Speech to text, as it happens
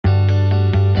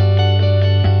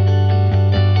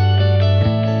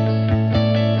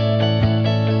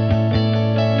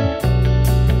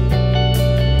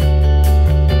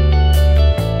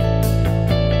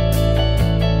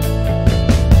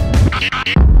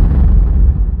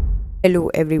Hello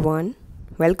everyone,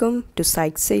 welcome to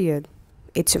Psyched Syed.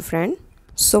 It's your friend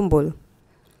Sumbul.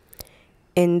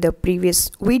 In the previous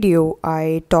video,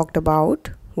 I talked about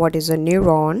what is a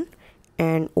neuron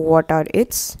and what are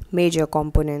its major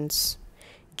components.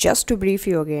 Just to brief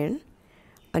you again,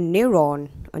 a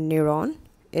neuron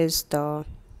is the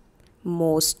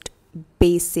most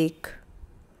basic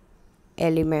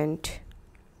element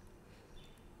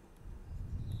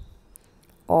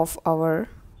of our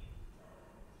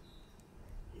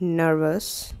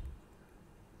nervous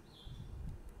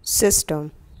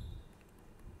system.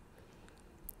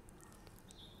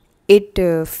 It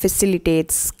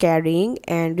facilitates carrying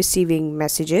and receiving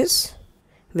messages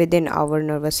within our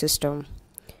nervous system.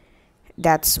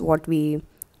 That's what we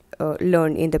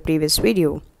learned in the previous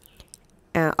video.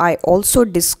 I also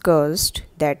discussed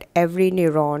that every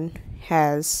neuron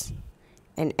has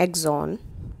an axon,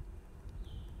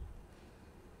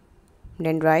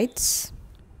 dendrites,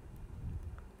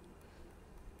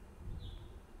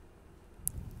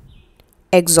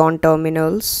 axon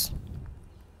terminals,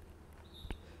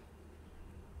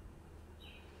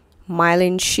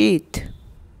 myelin sheath.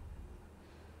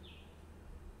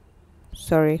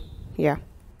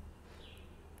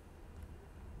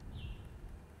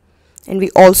 And we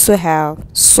also have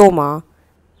soma,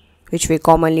 which we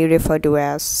commonly refer to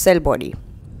as cell body.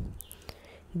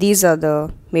 These are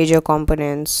the major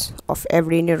components of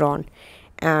every neuron,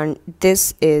 and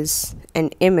this is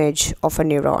an image of a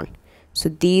neuron. So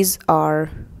these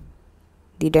are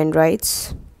the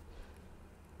dendrites.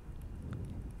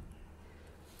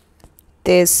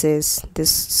 This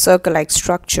circle-like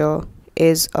structure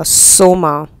is a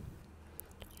soma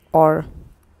or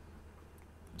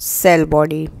cell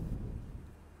body.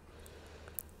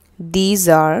 These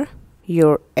are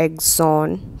your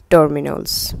axon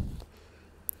terminals.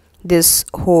 This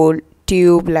whole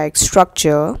tube-like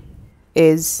structure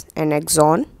is an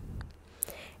axon,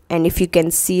 and if you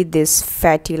can see this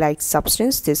fatty-like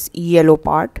substance, this yellow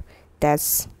part,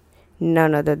 that's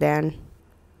none other than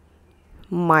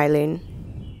myelin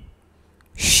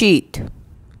sheath.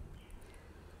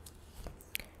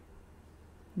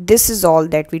 This is all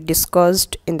that we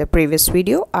discussed in the previous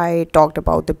video. I talked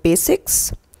about the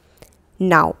basics.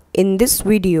 Now in this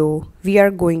video we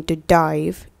are going to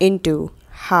dive into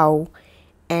how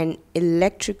an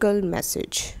electrical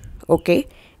message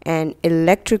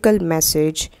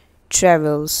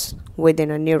travels within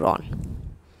a neuron.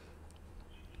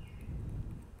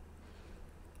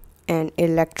 An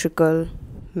electrical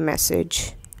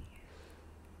message.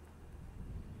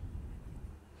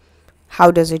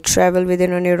 How does it travel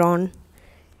within a neuron?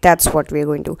 That's what we're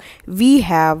going to. We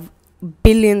have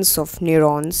billions of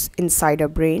neurons inside our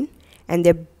brain, and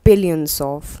there are billions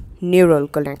of neural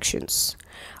connections.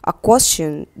 A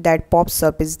question that pops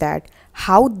up is that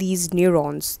how these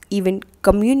neurons even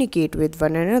communicate with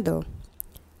one another.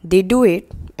 They do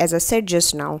it, as I said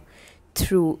just now,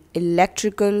 through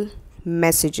electrical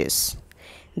messages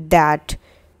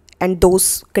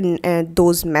those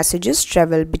messages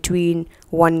travel between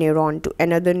one neuron to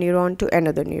another neuron to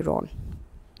another neuron.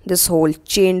 This whole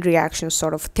chain reaction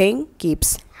sort of thing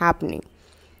keeps happening.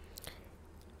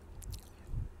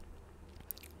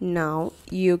 Now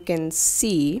you can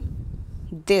see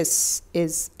this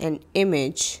is an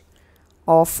image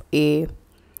of a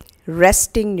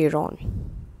resting neuron.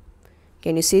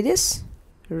 Can you see this?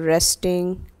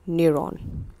 Resting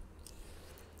neuron.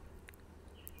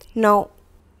 Now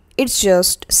it's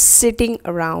just sitting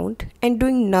around and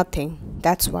doing nothing.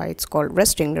 That's why it's called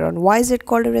resting neuron. Why is it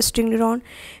called a resting neuron?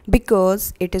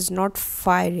 Because it is not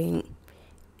firing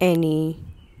any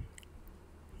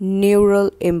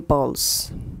neural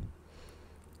impulse.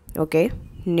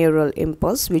 Neural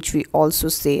impulse, which we also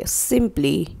say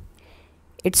simply,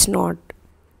 it's not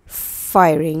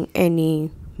firing any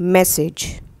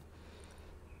message.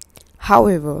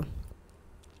 However,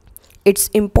 it's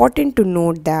important to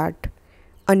note that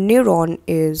a neuron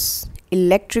is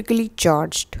electrically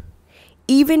charged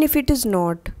even if it is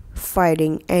not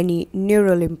firing any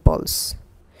neural impulse.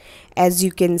 As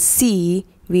you can see,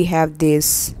 we have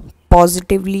these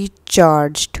positively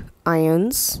charged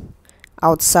ions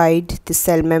outside the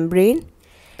cell membrane,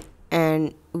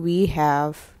 and we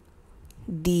have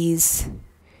these.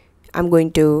 I've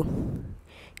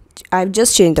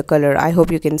just changed the color. I hope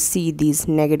you can see these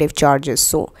negative charges.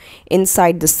 So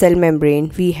inside the cell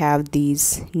membrane we have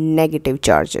these negative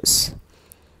charges.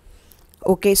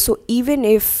 So even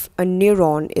if a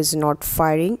neuron is not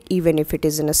firing, even if it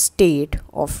is in a state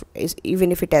of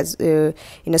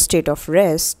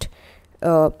rest,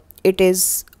 it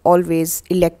is always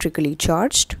electrically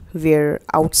charged, where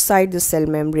outside the cell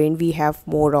membrane we have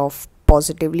more of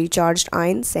positively charged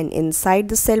ions, and inside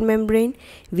the cell membrane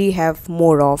we have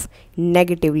more of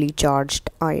negatively charged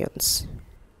ions.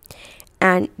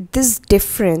 And this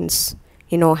difference,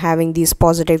 having these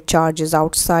positive charges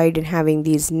outside and having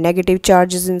these negative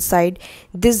charges inside,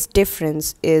 this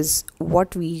difference is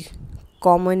what we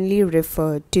commonly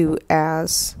refer to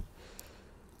as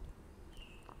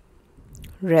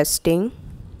resting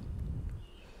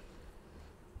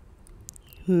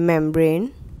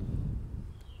membrane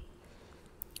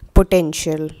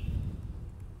potential.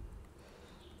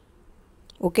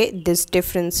 Okay, this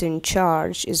difference in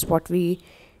charge is what we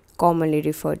commonly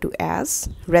refer to as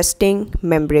resting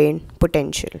membrane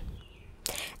potential,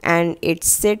 and it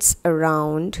sits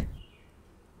around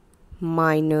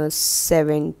minus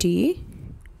 70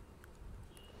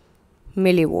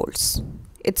 millivolts.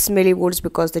 It's millivolts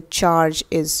because the charge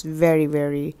is very,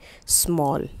 very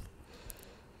small.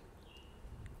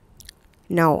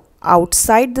 Now,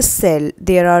 outside the cell,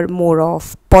 there are more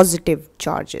of positive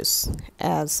charges,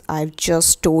 as I've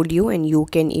just told you, and you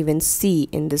can even see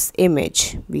in this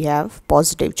image, we have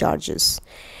positive charges,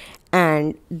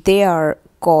 and they are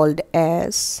called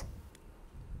as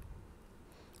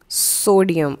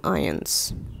sodium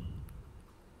ions.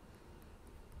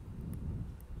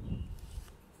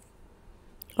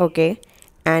 Okay,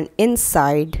 and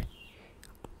inside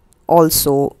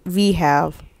also we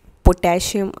have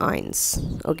potassium ions.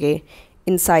 Okay,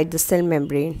 inside the cell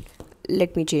membrane,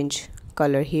 let me change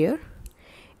color here.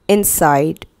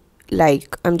 Inside,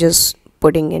 like I'm just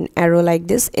putting an arrow like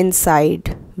this,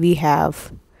 inside we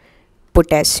have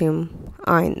potassium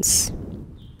ions.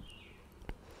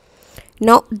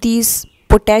 Now these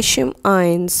potassium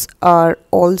ions are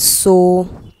also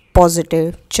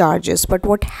positive charges, but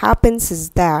what happens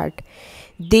is that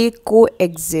they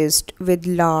coexist with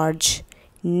large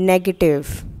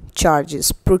negative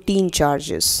charges, protein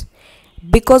charges,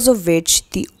 because of which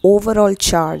the overall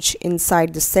charge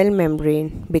inside the cell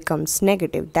membrane becomes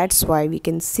negative. That's why we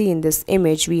can see in this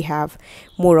image we have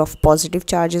more of positive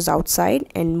charges outside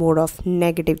and more of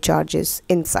negative charges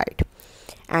inside.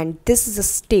 And this is a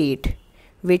state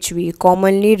which we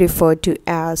commonly refer to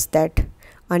as that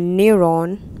a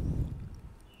neuron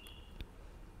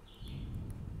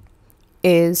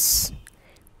is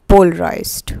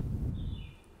polarized.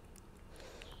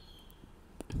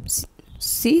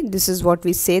 See, this is what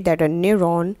we say, that a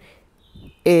neuron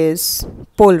is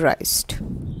polarized.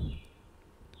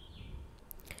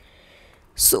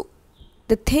 So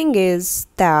the thing is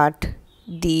that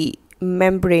the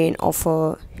membrane of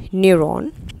a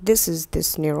neuron, this is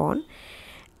this neuron,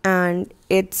 and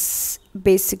it's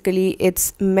basically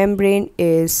its membrane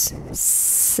is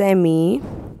semi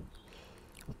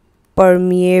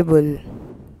permeable.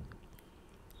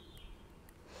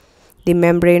 The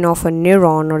membrane of a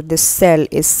neuron or this cell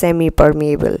is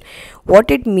semi-permeable.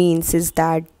 What it means is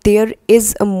that there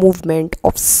is a movement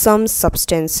of some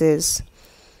substances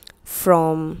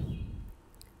from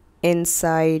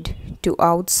inside to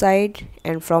outside,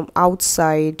 and from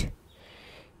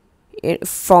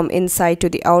inside to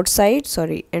the outside,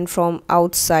 and from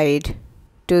outside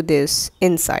to this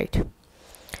inside,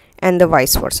 and the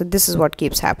vice versa. This is what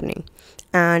keeps happening,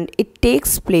 and it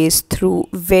takes place through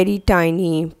very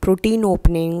tiny protein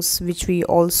openings, which we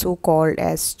also call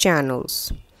as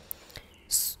channels.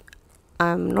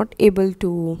 I'm not able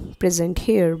to present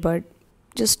here, but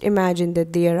just imagine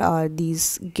that there are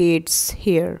these gates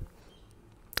here,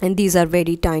 and these are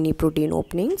very tiny protein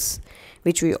openings,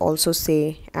 which we also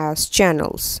say as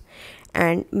channels,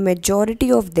 and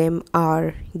majority of them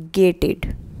are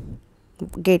gated.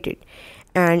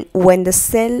 And when the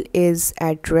cell is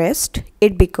at rest,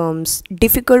 it becomes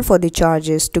difficult for the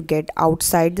charges to get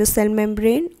outside the cell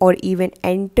membrane or even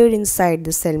enter inside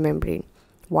the cell membrane.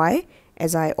 Why?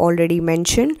 As I already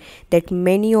mentioned, that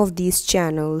many of these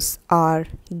channels are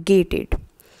gated.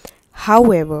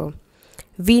 However,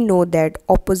 we know that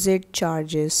opposite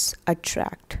charges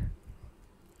attract.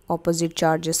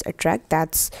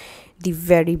 That's the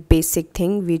very basic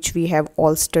thing which we have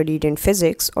all studied in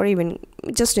physics, or even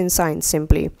just in science,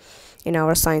 simply in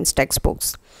our science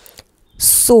textbooks.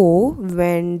 So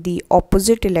when the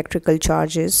opposite electrical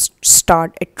charges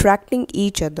start attracting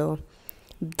each other,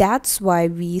 that's why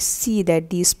we see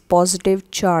that these positive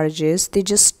charges, they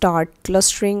just start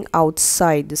clustering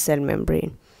outside the cell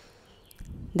membrane.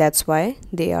 That's why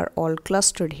they are all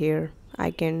clustered here. I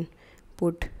can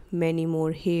put many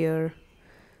more here.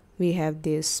 We have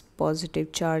these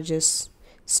positive charges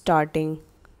starting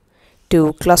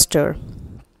to cluster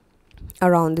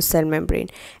around the cell membrane,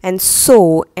 and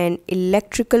so an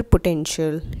electrical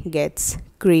potential gets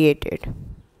created.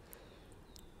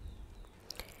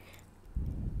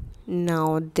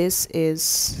 Now this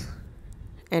is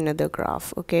another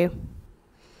graph. Okay,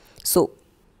 so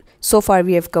far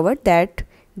we have covered that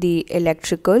the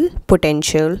electrical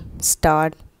potential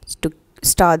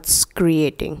starts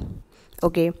creating.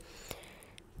 Okay,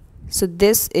 so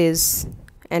this is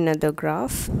another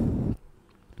graph.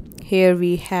 Here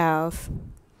we have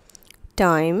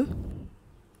time,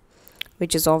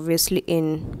 which is obviously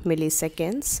in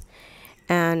milliseconds,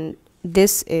 and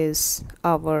this is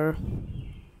our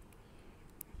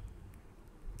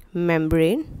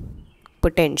membrane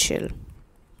potential.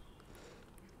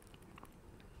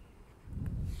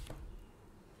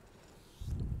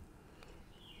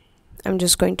 I'm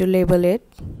just going to label it.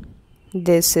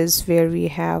 This is where we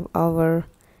have our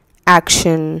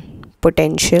action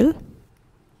potential.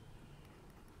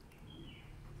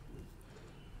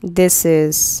 This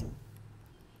is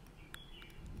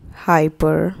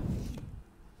hyper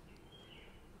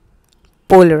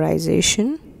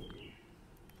polarization.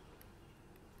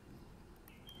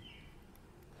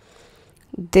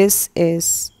 This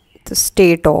is the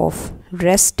state of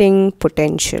resting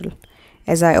potential,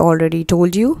 as I already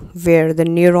told you, where the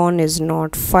neuron is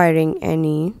not firing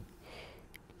any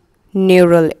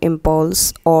neural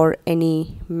impulse or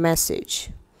any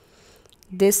message.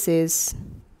 This is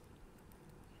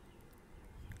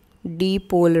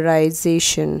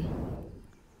depolarization.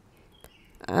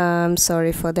 I'm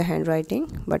sorry for the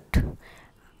handwriting, but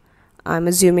I'm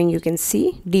assuming you can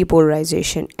see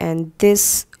depolarization, and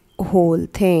this whole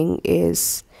thing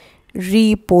is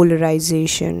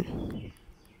repolarization.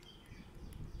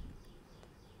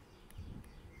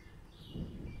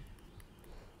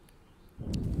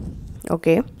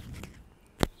 Okay,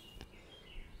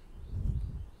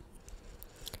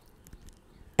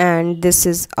 and this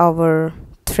is our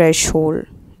threshold,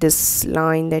 this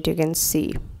line that you can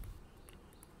see.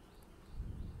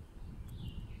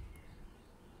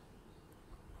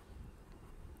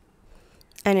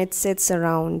 And it sits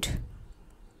around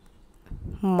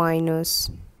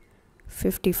minus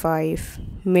 55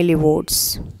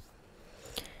 millivolts.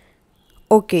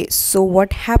 Okay, so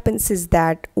what happens is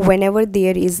that whenever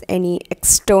there is any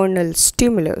external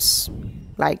stimulus,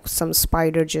 like some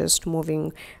spider just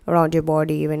moving around your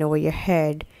body, even over your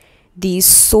head, these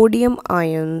sodium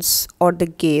ions or the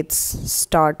gates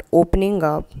start opening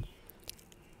up.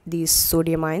 These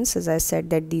sodium ions, as I said,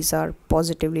 that these are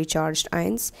positively charged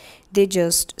ions, they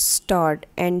just start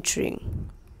entering,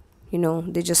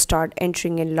 they just start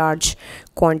entering in large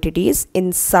quantities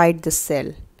inside the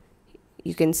cell.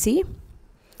 You can see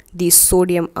these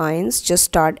sodium ions just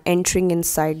start entering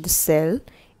inside the cell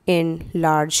in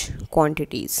large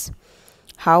quantities.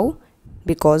 How?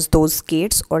 Because those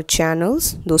gates or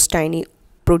channels, those tiny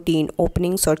protein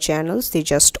openings or channels, they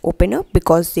just open up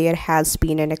because there has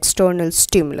been an external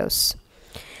stimulus.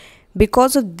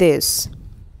 Because of this,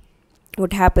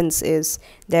 what happens is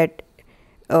that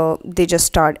they just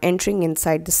start entering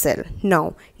inside the cell.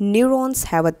 Now, neurons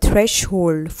have a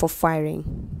threshold for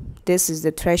firing. This is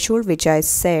the threshold which I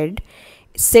said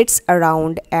sits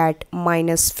around at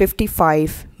minus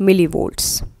 55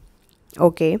 millivolts.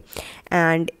 Okay,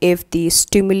 and if the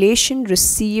stimulation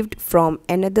received from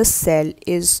another cell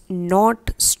is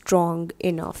not strong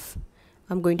enough,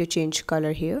 I'm going to change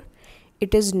color here,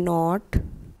 it is not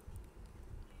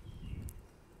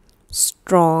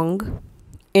strong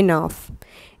enough.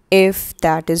 If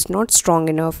that is not strong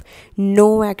enough,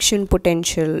 no action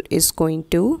potential is going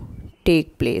to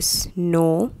take place.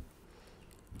 No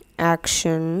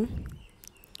action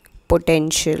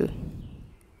potential.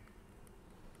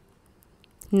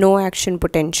 No action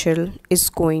potential is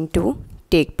going to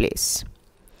take place.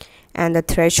 And the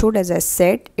threshold, as I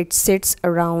said, it sits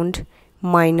around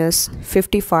minus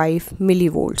 55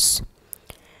 millivolts.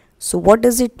 So what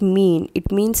does it mean?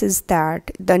 It means is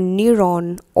that the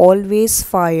neuron always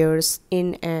fires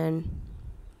in an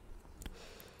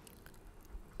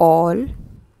all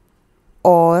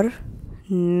or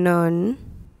none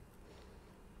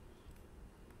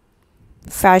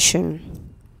fashion.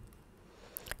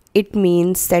 It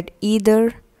means that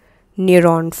either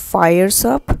neuron fires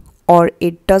up or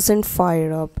it doesn't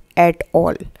fire up at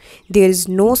all. There is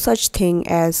no such thing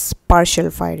as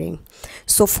partial firing.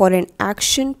 So for an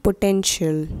action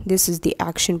potential, this is the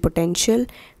action potential,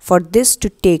 for this to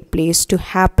take place, to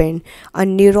happen, a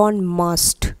neuron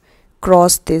must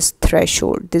cross this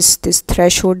threshold. This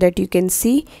threshold that you can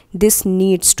see, this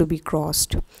needs to be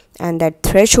crossed, and that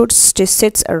threshold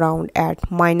sits around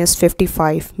at minus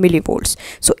 55 millivolts.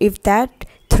 So if that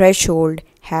threshold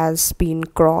has been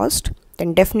crossed,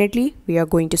 then definitely we are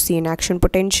going to see an action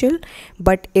potential.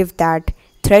 But if that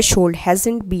threshold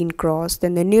hasn't been crossed,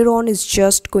 then the neuron is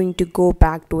just going to go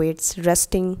back to its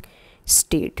resting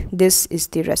state. This is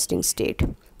the resting state.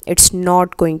 It's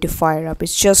not going to fire up,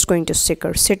 it's just going to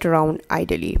sit around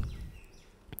idly.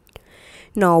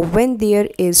 Now when there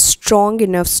is strong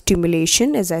enough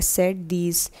stimulation, as I said,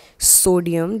 these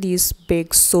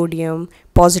big sodium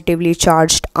positively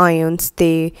charged ions,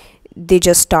 they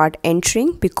just start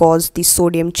entering because the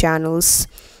sodium channels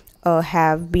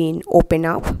have been open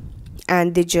up,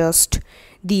 and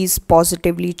these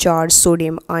positively charged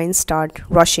sodium ions start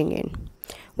rushing in.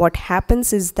 What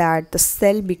happens is that the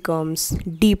cell becomes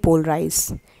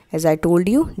depolarized. As I told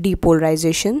you,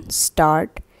 depolarization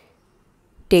start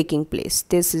taking place.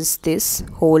 This is this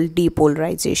whole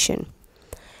depolarization.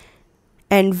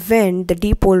 And when the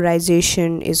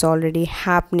depolarization is already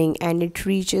happening and it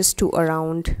reaches to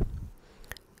around,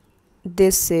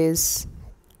 this is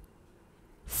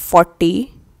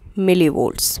 40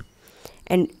 millivolts,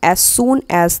 and as soon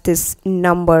as this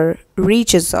number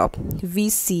reaches up, we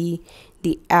see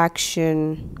the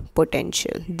action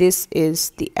potential. This is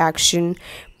the action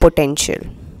potential.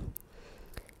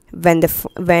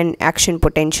 When action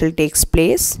potential takes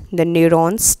place, the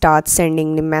neurons start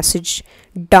sending the message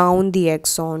down the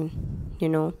axon.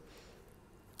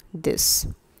 This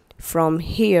from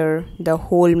here the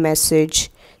whole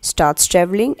message starts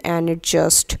traveling, and it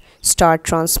just start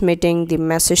transmitting the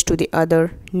message to the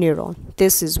other neuron.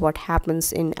 This is what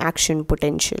happens in action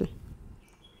potential.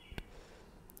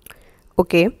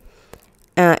 Okay.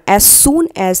 As soon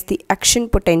as the action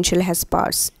potential has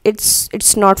passed,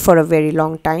 it's not for a very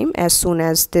long time. As soon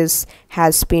as this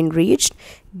has been reached,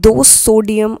 those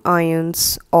sodium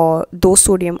ions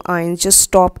just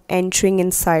stop entering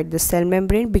inside the cell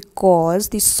membrane, because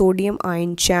the sodium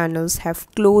ion channels have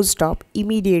closed up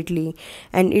immediately,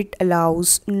 and it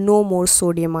allows no more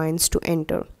sodium ions to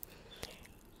enter.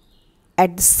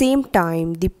 At the same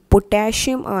time, the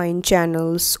potassium ion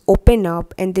channels open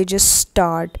up, and they just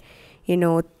start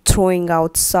throwing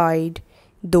outside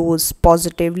those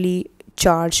positively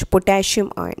charged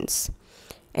potassium ions.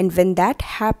 And when that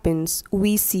happens,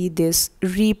 we see this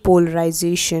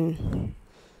repolarization.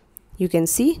 You can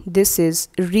see this is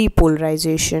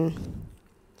repolarization.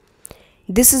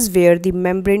 This is where the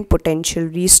membrane potential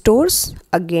restores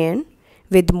again,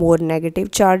 with more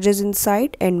negative charges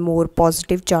inside and more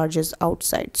positive charges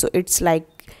outside. So it's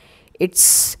like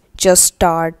it's just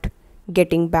start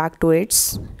getting back to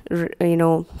its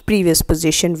previous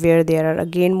position, where there are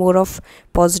again more of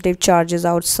positive charges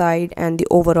outside and the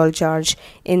overall charge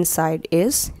inside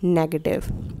is negative.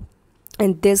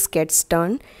 And this gets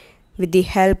done with the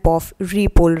help of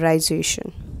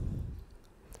repolarization.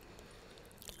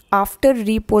 After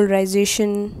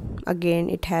repolarization, again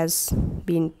it has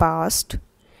been passed,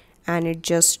 and it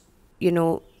just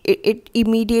it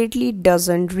immediately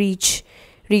doesn't reaches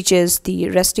the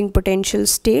resting potential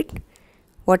state.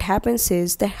 What happens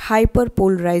is the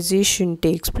hyperpolarization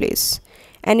takes place,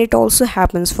 and it also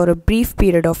happens for a brief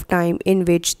period of time, in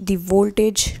which the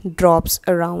voltage drops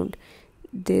around,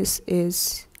 this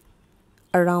is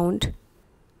around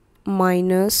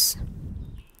minus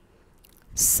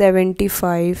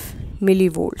 75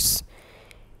 millivolts,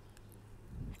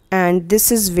 and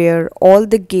this is where all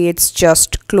the gates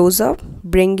just close up,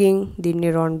 bringing the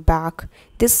neuron back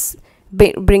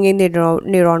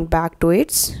to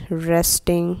its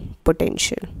resting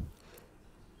potential.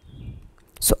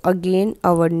 So again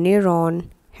our neuron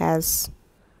has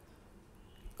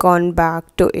gone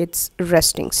back to its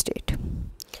resting state.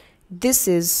 This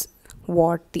is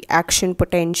what the action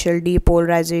potential,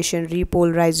 depolarization,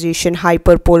 repolarization,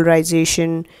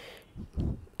 hyperpolarization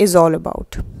is all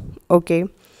about. Okay.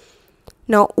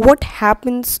 Now, what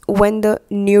happens when the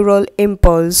neural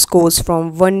impulse goes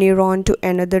from one neuron to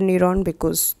another neuron?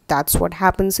 Because that's what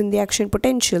happens in the action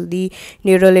potential. The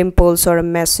neural impulse or a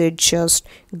message just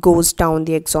goes down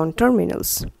the axon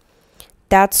terminals.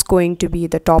 That's going to be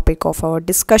the topic of our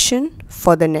discussion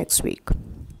for the next week.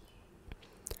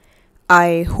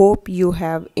 I hope you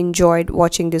have enjoyed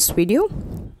watching this video.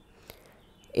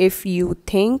 If you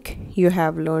think you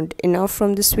have learned enough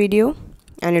from this video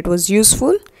and it was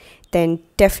useful, then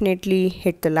definitely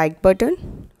hit the like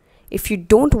button. If you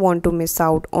don't want to miss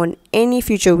out on any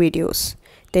future videos,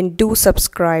 then do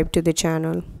subscribe to the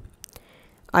channel.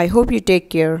 I hope you take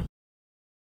care.